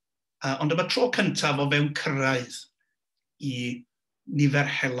 Ond yma tro cyntaf o fewn cyrraedd i nifer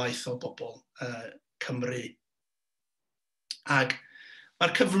helaeth o bobl Cymru. Ac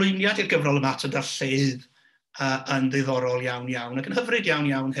mae'r cyflwyniad i'r gyfrol yma at y darlleidd yn ddiddorol iawn ac yn hyfryd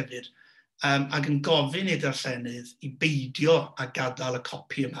iawn hefyd, ac yn gofyn i'r darllenydd i beidio a gadael y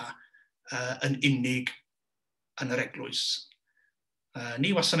copi yma yn unig yn yr eglwys. Ni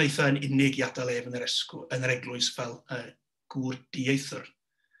wasanaethau yn unig i adael ef yn yr eglwys fel gŵr dieithr.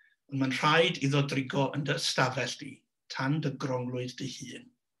 Ond mae'n rhaid iddo drigo yn dy ystafell di, tan dy gronglwyd dy hun.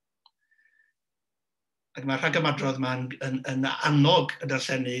 Ac mae'r rhagymadrodd yma yn annog y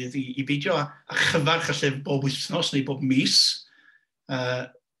darllenydd i beidio a chyfarch y llyfr bob wythnos neu bob mis,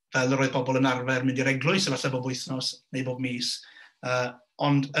 fel yr oedd bobl yn arfer mynd i'r eglwys efallai bob wythnos neu bob mis,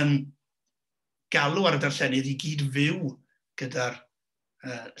 ond yn galw ar y darllenydd i gyd fyw gyda'r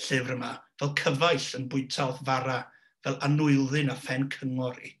llyfr yma, fel cyfaill yn bwyta o'th fara, fel anwylddyn a phen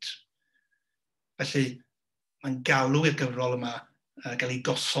cyngor it. Felly, mae'n galw i'r gyfrol yma gael ei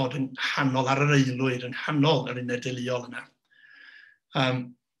gosod yn hanol ar yr eilwyd, yn hanol yr uned deuluol yna.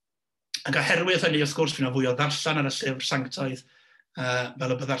 Ac oherwydd hynny, wrth gwrs, fy'n fwy o ddarllen ar y llyfr sanctaidd,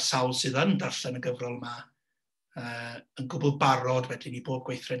 fel y bydda'r sawl sydd yn darllen y gyfrol yma, yn gwbl barod wedyn i bob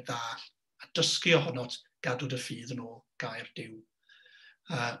gweithred dda, a dysgu ohonot gadw dy ffydd yn ôl gair Duw.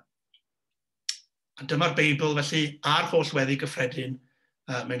 A dyma'r Beibl felly a'r holl weddi gyffredin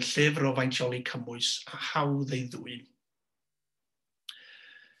mewn llyfr o faintioli cymwys a hawdd ei ddwyn.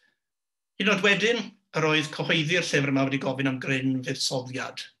 Unod wedyn, yr oedd cyhoeddi'r llyfr yma wedi gofyn am gryn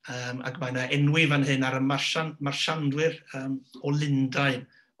fuddsoddiad, ac mae yna enwi fan hyn ar y marsiandwyr o Lundain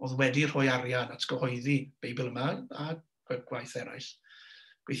oedd wedi rhoi arian at gyhoeddi Beibl yma a gwaith eraill,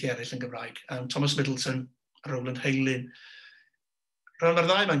 gweithio eraill yn Gymraeg. Thomas Middleton, Rowland Heilyn. Rhan o'r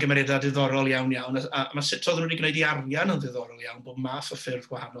ddau mae'n gymeriadau diddorol iawn, a mae sut oedden nhw wedi gwneud i arian yn ddiddorol iawn, bob math o ffyrdd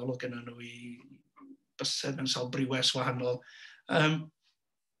gwahanol oedd gennyn nhw i bysedd mewn sawl brywes wahanol.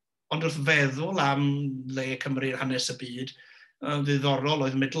 Ond wrth feddwl am le Cymru'r hanes y byd, ddiddorol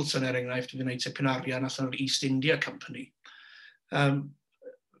oedd Middleton enghraifft wedi gwneud tipyn arian allan o'r East India Company.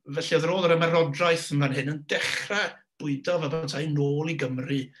 Felly oedd yr ymerodraeth yn fan hyn yn dechrau bwydo fe bydau nôl i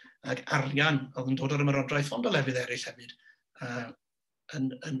Gymru ac arian oedd yn dod o'r ymerodraeth, ond o lefydd eraill hefyd,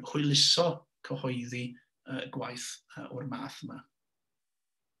 yn hwyluso cyhoeddi gwaith o'r math yma.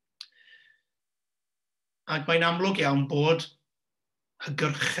 Ac mae'n amlwg iawn bod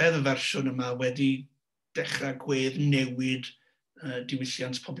hygyrchedd y fersiwn yma wedi dechrau gwedd newid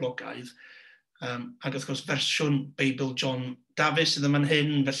diwylliant poblogaidd. Ac wrth gwrs fersiwn Beibl John Davies sydd yma'n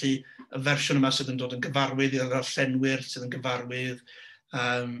hyn, felly y fersiwn yma sydd yn dod yn gyfarwydd i'r darllenwyr, sydd yn gyfarwydd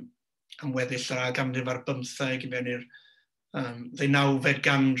am weddill yr ail ganrif ar 15 i fewn i'r 19fed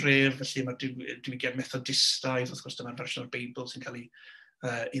ganrif, felly mae'r diwygiad methodistaidd, wrth gwrs dyma'r fersiwn o'r Beibl sy'n cael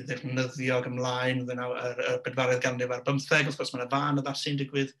ei ddefnyddio ac ymlaen, y bedwaredd ganrif ar 15, wrth gwrs mae yna fan addasu'n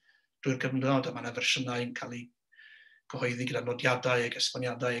digwydd drwy'r gyfnod, a mae yna fersiynau yn cael ei gyhoeddi gyda nodiadau ag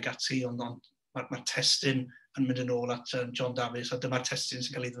esboniadau ag ati, ond mae'r testun yn mynd yn ôl at John Davies, a dyma'r testun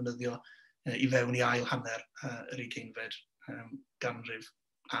sy'n cael ei ddefnyddio i fewn i ail hanner yr 20fed ganrif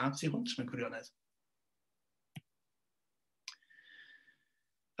a tu hwnt mewn gwirionedd.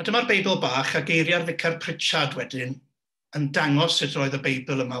 A dyma'r Beibl bach a geiriau'r Vicar Pritchard wedyn yn dangos sut roedd y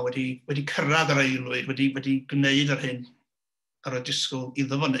Beibl yma wedi cyrraedd yr aelwyd, wedi gwneud yr hyn ar y disgwyl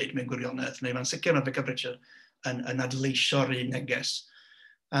iddo fo wneud mewn gwirionedd, neu mae'n sicr mae Vicar Pritchard yn adleisio'r un neges.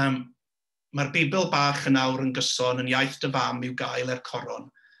 Mae'r Beibl bach yn awr yn gyson yn iaith dy fam i'w gael er coron.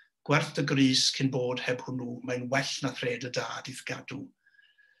 Gwerth dy grys cyn bod heb hwnnw, mae'n well na thred y dad i'th gadw.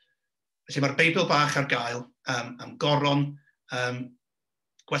 Felly mae'r Beibl bach ar gael am goron,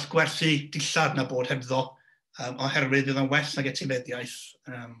 gwerthu dillad na bod hebddo, oherwydd bydd yn well nag etifeddiaeth,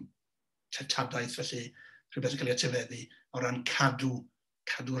 teftadaeth, felly rhywbeth yn cael ei etifeddu o ran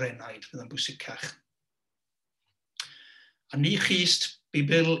cadw'r enaid, bydd yn bwysicach. A ni chyst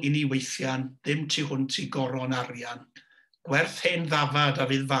Beibl i ni weithian, ddim tu hwnt i goron arian, gwerth hen ddafad a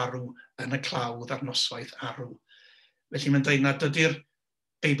fydd farw yn y clawdd ar noswaith arw. Felly mae'n dweud na dydy'r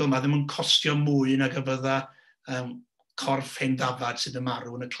Beibl yma ddim yn costio mwy nag y bydda corff hen ddafad sydd yn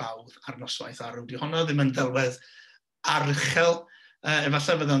marw yn y clawdd ar noswaith arw. Di honna ddim yn ddelwedd archel,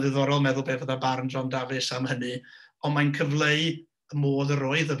 efallai fydd yn ddiddorol meddwl beth fydda barn John Davies am hynny, ond mae'n cyfleu y modd yr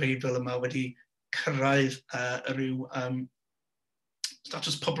oedd y Beibl yma wedi cyrraedd rhyw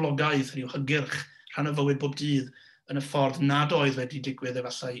status poblogaidd, rhyw hygyrch rhan o fywyd bob dydd yn y ffordd nad oedd wedi digwydd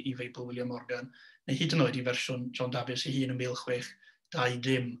efallai i Beibl William Morgan, neu hyd yn oed i fersiwn John Davies ei hun yn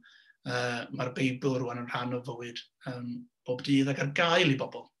 1620. Mae'r Beibl rwan yn rhan o fywyd bob dydd ac ar gael i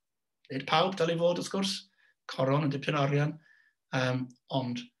bobl. Nid pawb dal i fod, wrth gwrs, coron yn dipyn o arian,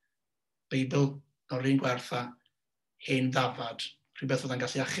 ond Beibl o'r un gwertha, hen ddafad, rhywbeth oedd yn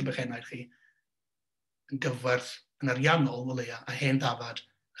gallu achub eich enaid chi, yn gyfwerth yn ariannol o leia, a hen ddafad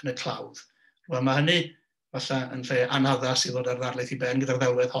yn y clawdd. Wel, mae hynny falle yn lle anaddas i ddod ar ddarlith i ben gyda'r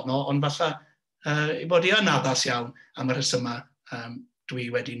ddelwedd honno, ond falle i bod i anaddas iawn am y rhesymau dwi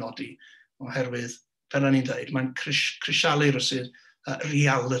wedi nodi. Oherwydd, fel o'n i'n dweud, mae'n crisialu rwsyd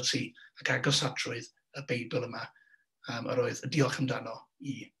reality ac agosatrwydd y Beibl yma, yr oedd y diolch amdano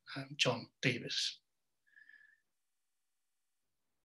i John Davies.